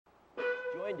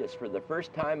joined us for the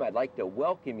first time, I'd like to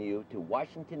welcome you to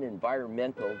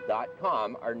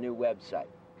WashingtonEnvironmental.com, our new website,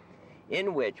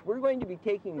 in which we're going to be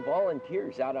taking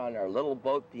volunteers out on our little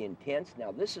boat, the Intense.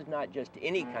 Now, this is not just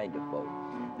any kind of boat.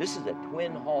 This is a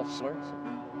twin-hull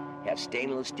Sorensen. Has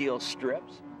stainless steel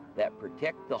strips that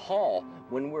protect the hull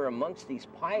when we're amongst these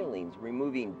pilings,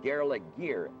 removing derelict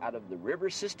gear out of the river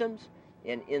systems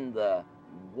and in the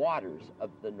waters of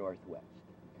the Northwest.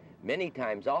 Many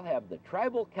times I'll have the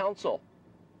tribal council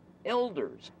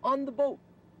elders on the boat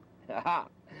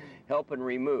helping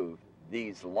remove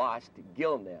these lost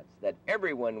gill nets that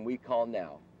everyone we call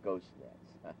now ghost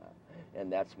nets.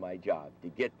 And that's my job, to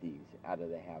get these out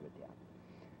of the habitat.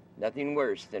 Nothing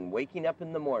worse than waking up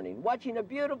in the morning, watching a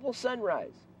beautiful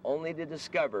sunrise, only to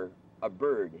discover a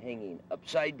bird hanging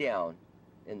upside down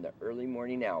in the early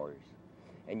morning hours.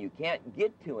 And you can't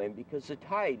get to him because the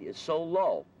tide is so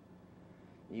low.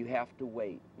 You have to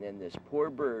wait. And this poor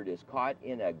bird is caught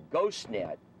in a ghost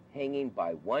net hanging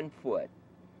by 1 foot.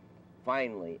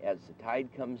 Finally, as the tide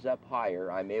comes up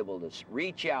higher, I'm able to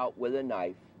reach out with a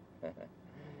knife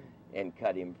and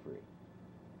cut him free.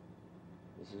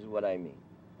 This is what I mean.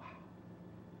 Wow.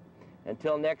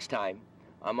 Until next time,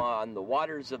 I'm on the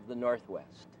waters of the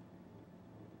Northwest,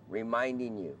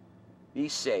 reminding you, be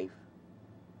safe,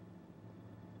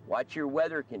 watch your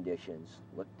weather conditions,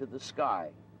 look to the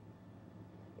sky.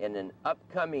 In an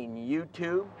upcoming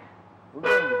YouTube, we're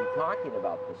going to be talking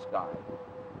about the sky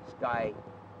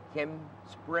chem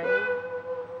spraying,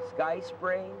 sky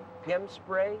spraying, chem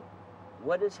spray,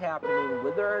 what is happening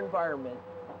with our environment,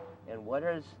 and what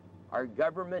is our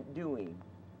government doing,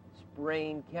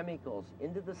 spraying chemicals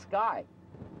into the sky.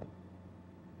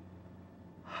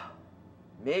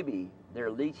 Maybe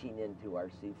they're leaching into our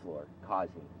seafloor,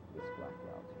 causing this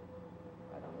blackouts.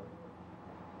 I don't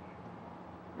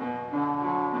know.